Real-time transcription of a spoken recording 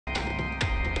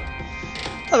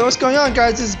Hello, what's going on,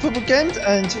 guys? This is Pupugames,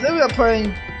 and today we are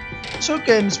playing two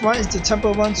games. One is the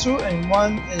Temple Run 2 and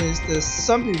one is the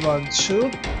Zombie Run 2.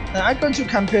 And I'm going to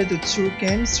compare the two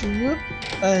games to you.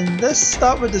 And let's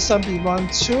start with the Zombie Run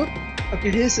 2. Okay,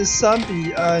 here's a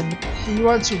zombie and he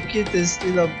wants to get this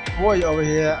little boy over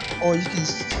here, or you can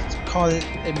call it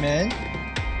a man.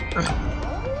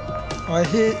 Alright,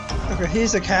 okay,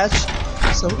 here's a catch.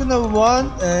 So we're gonna run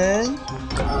and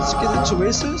skip the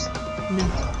tutorials.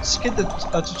 Skip the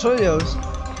tutorials,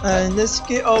 and let's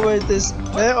get over this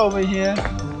man over here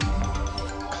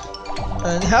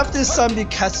and have this zombie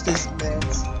catch this man.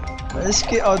 Let's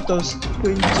get out those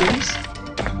green gems.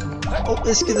 Oh,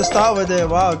 let's get the star over there.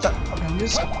 Wow, that, okay,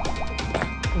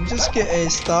 we'll just get a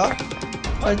star.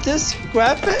 But this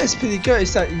graphic is pretty good.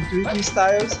 It's like in 3D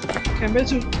styles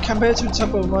compared to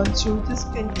Temple Run 2. This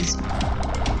game is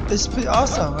pretty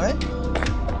awesome, right?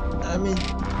 I mean,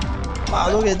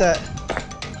 wow, look at that.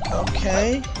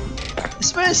 Okay,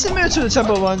 it's very similar to the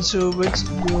Temple Run 2, which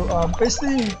you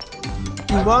basically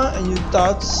you run and you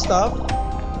dodge stuff.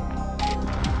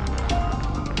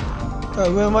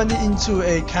 We're running into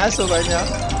a castle right now,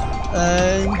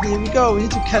 and here we go. We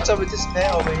need to catch up with this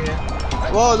man over here.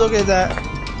 Whoa, look at that!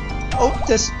 Oh,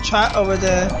 there's a trap over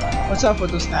there. Watch out for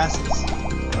those asses.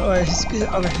 Alright,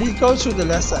 okay, he goes to the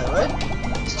left side, right?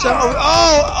 Let's jump over.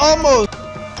 Oh, almost.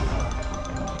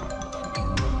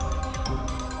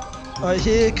 Alright,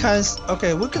 here it comes.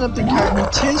 Okay, we're gonna become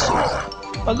mutations.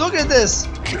 But look at this!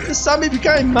 This zombie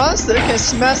became a monster. It can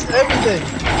smash everything.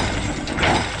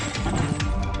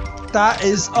 That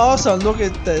is awesome. Look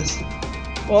at this.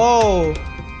 Whoa!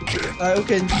 We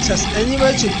can test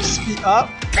anywhere to speed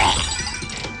up.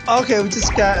 Okay, we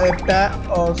just got a bag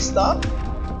of stuff.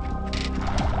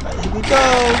 Here we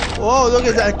go. Whoa! Look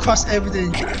at that! I crushed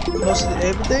everything. Mostly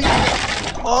everything.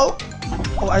 Oh!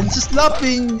 Oh, I just love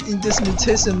being in this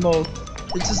mutation mode.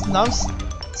 It's just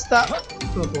non-stop.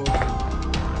 Here we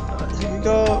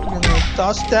go. We're gonna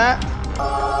dodge that.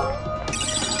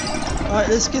 Alright,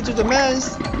 let's get to the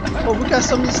mans. Oh, we got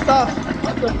so many stuff.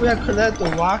 Look, we have collect the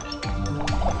rock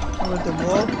over the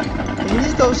wall. And we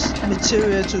need those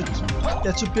materials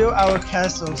to build our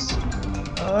castles.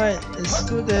 Alright, let's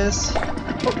do this.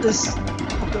 Oh,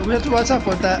 okay, we have to watch out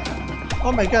for that.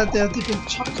 Oh my god, there are different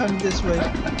trucks coming this way.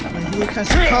 And here comes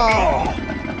the car.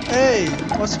 Hey,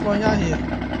 what's going on here?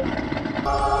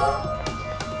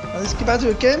 Let's get back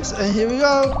to the games, and here we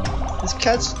go. Let's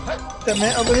catch the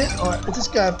man over here. Oh, I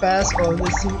just got a bass. Oh,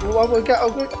 let's see what we got.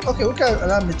 Okay, we got a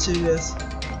lot of materials.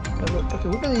 Okay,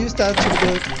 we're gonna use that to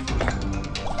build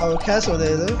our castle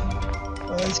later.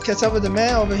 Let's catch up with the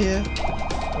man over here.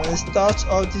 Let's dodge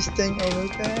all this thing over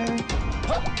there.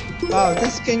 Wow,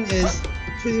 this game is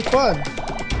pretty fun.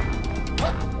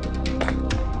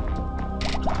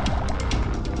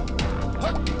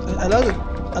 I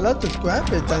love the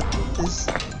graphic that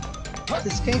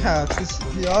this game has. It's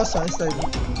really awesome. It's like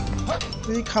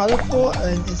really colorful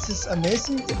and it's just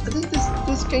amazing. I think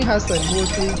this game has like more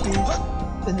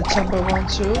 3Ds than the Temple Run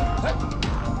 2.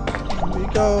 Here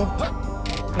we go.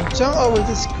 We'll jump over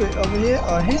this crate over here.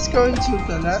 Oh, he's going to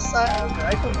the left side. Okay,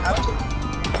 I don't have to.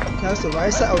 That's the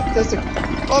right side. Oh, that's the.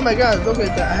 Oh my god, look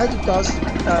at that. I had to dodge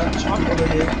that truck over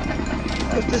here.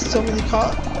 Look, there's so many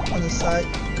cars on the side.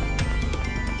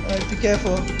 Alright, be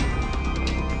careful.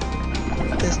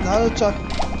 There's not a truck.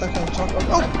 That kind of truck.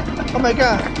 Oh my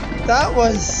god. That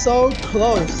was so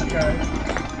close, guys.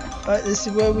 Alright, let's see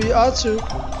where we are to.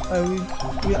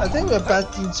 I think we're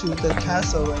back into the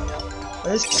castle right now.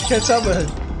 Let's catch up with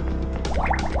him.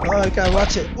 Oh my god,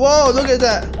 watch it. Whoa, look at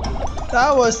that.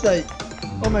 That was like.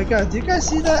 Oh my god, do you guys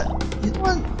see that? You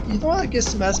don't want to get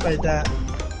smashed by that.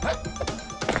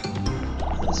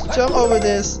 Let's jump over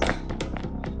this.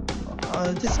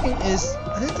 This game is,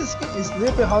 I think this game is a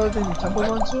little bit harder than the Temple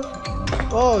Run 2.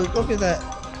 Oh, look at that.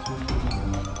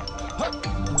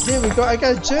 Here we go, I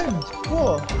got gemmed.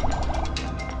 Cool.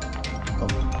 Oh,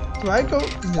 do I go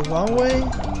in the wrong way?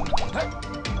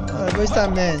 Where's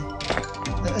that man?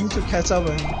 I need to catch up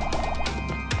with him.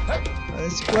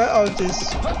 Let's grab out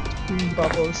this green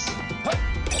bubbles.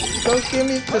 Don't give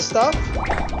me the stuff.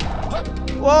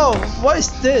 Whoa, what is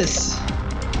this?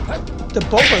 The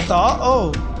Boba dog?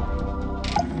 Oh.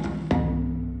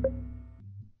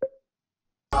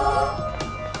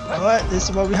 Alright, this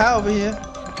is what we have over here.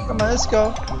 Come on, let's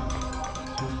go.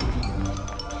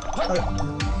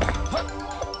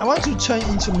 I want to turn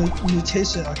into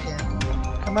mutation again.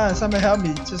 Come on, somebody help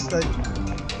me. Just like,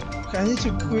 okay, I need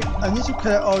to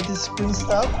clear all this green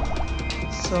stuff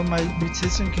so my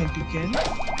mutation can begin.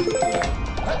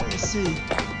 Let's see.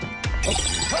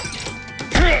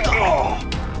 Oh.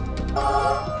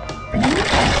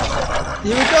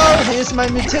 Here we go. Here's my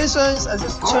mutations. I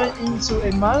just turned into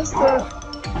a monster.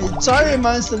 A giant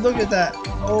monster. Look at that.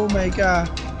 Oh my god.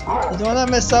 You don't wanna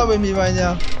mess up with me right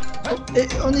now.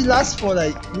 It only lasts for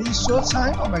like really short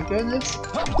time. Oh my goodness.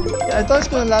 Yeah, I thought it's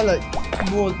gonna last like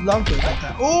more longer than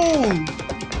that. Oh!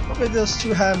 Look at those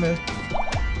two hammers.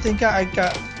 Think I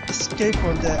got escape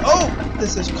from there. Oh!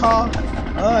 This is car.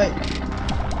 Alright.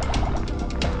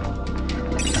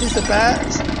 Here's the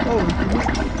bats. Oh,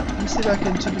 let me see if I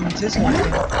can do the mutation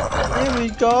again. Here we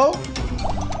go.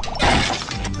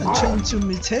 I turn into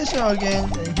mutation again.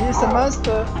 And here's the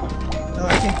monster. Now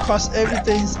I can cross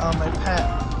everything on my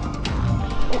path.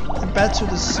 And back to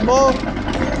the small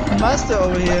monster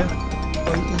over here.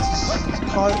 Or you can just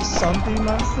call it zombie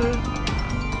monster.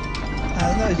 I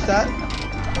don't know if that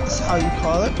is how you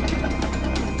call it.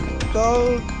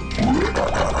 Go.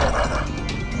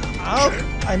 Out.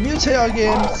 I mutate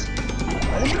again.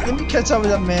 Let me catch up with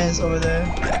that man over there.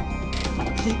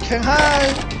 He can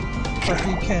hide, but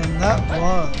he cannot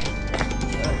run.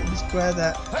 Let's grab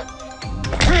that.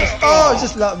 Oh,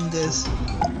 just loving this.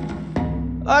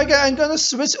 Okay, I'm gonna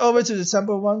switch over to the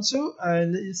Temple 1-2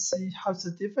 and let's see how's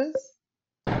the difference.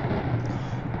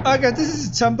 Okay, this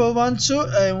is Temple 1-2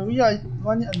 and we are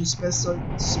running on the special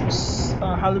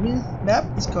Halloween map.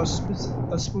 It's called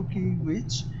Spooky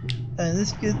Witch. And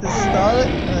let's get this started.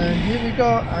 And here we go.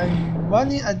 I'm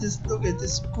running. I just look at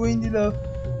this green little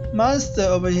monster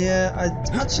over here.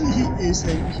 Actually, he is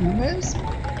a human,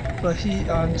 but he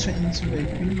turned into a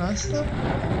green monster.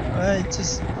 I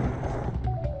just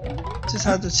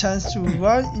had the chance to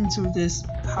run into this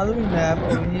Halloween map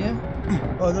over here.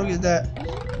 Oh, look at that.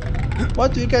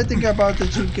 What do you guys think about the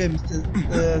two games?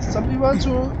 The Zombie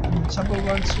 1-2 and the Temple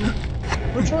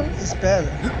 1-2? Which one is better?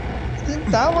 I think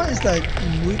that one is like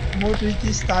more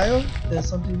 3D style than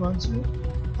Zombie 1-2.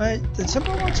 Right? The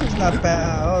Temple 1-2 is not bad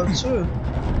at all too.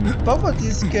 Both of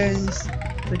these games,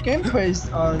 the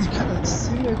gameplays are kind of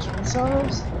similar to each other.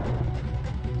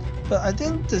 But I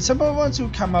think the Temple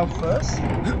 1-2 came out first.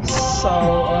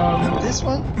 So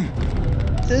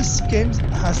this game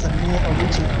has a more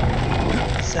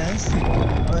original sense.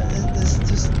 Let's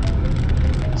just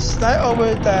slide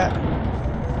over that.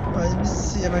 Let me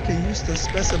see if I can use the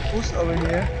special boost over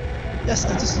here. Yes,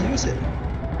 I just use it.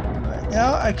 Right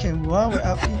now I can run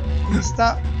without being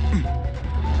stopped.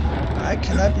 I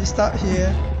cannot be stopped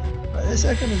here. But let's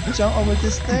I'm gonna jump over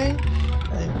this thing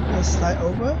and we'll slide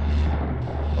over.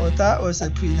 Oh, that was a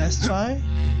pretty nice try.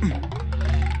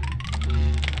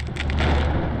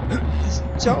 Let's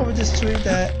jump over this tree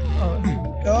that. Oh, here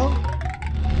we go.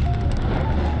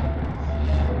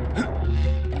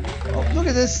 Oh, look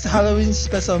at this Halloween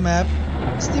special map.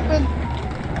 It's different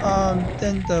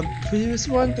than the previous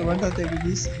one, the one that they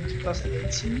released in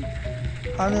 2018.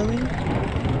 Halloween.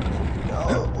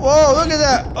 Oh, whoa, look at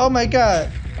that! Oh my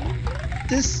god!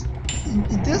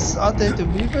 In this update, the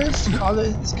reverse color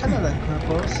is kind of like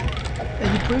purple.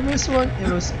 And the previous one, it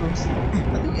was I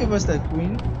think it was like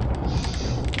green.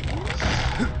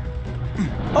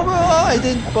 Overall, I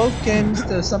think both games,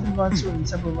 the Zombie 1-2 and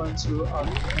Temple 1-2 are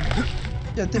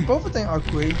yeah, both of them are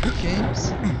great games.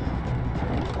 Here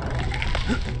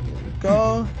we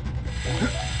go.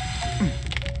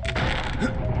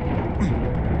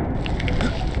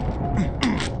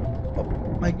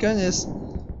 Oh my goodness.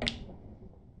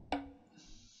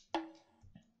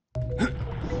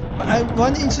 I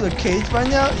run into the cage right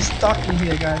now. It's dark in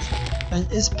here, guys, and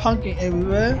it's punking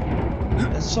everywhere.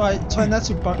 Let's try not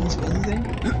to bump into anything.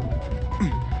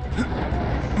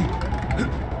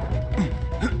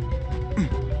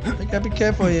 I gotta be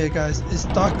careful here, guys. It's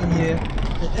dark in here,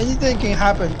 and anything can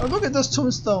happen. Oh, look at this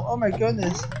tombstone! Oh my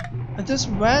goodness! I just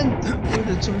ran through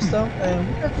the tombstone, and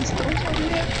look at this tombstone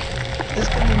here. It's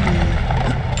gonna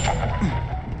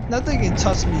be nothing can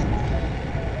touch me.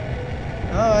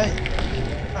 All right.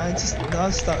 I just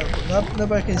non-stop.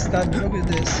 Nobody can stop me. Look at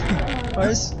this.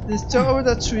 Alright, let's jump over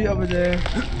that tree over there.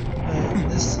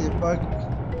 Let's see what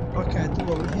can I do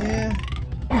over here.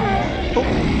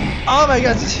 Oh my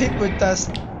god! Just hit with that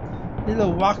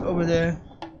little rock over there.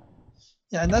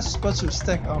 Yeah, I'm not supposed to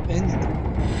stack on anything.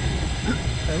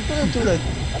 We're gonna do the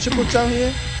triple jump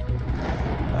here.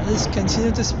 Let's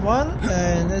continue this one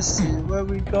and let's see where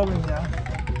we're going now.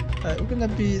 We're gonna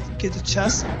get the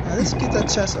chest. Let's get that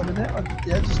chest over there. Oh,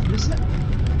 did I just miss it?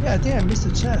 Yeah, I think I missed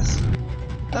the chest.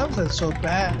 That wasn't so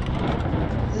bad.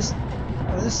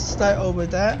 Let's start over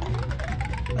that.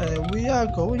 We are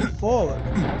going forward.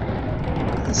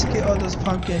 Let's get all those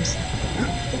pumpkins.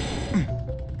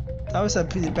 That was a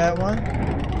pretty bad one.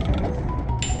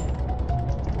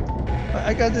 But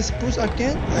I got this boost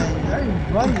again, and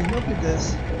I'm running. Look at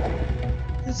this.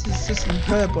 This is just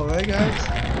incredible, right, guys?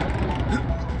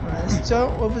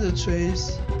 jump over the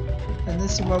trees, and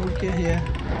this is what we get here.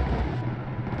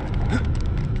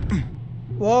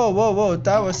 Whoa, whoa, whoa!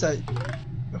 That was like,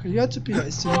 okay, you have to be like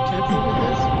extremely careful with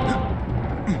this.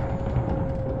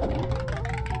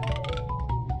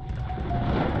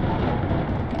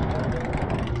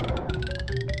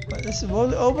 But let's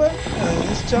roll it over, and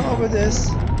let's jump over this.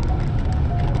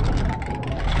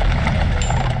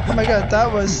 Oh my god,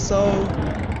 that was so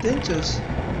dangerous.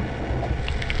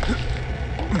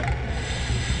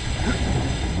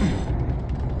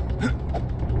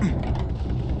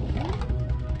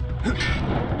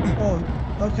 Oh,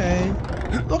 okay.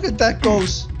 Look at that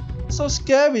ghost. So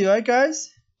scary, right guys?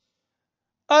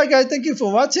 Alright guys, thank you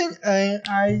for watching, and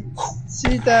I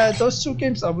see that those two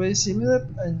games are very similar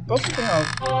and both of them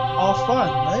are fun,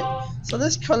 right? So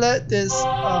let's collect this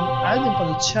item from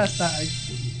the chest that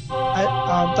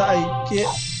I get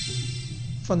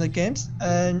from the games,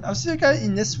 and I'll see you guys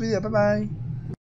in next video. Bye bye.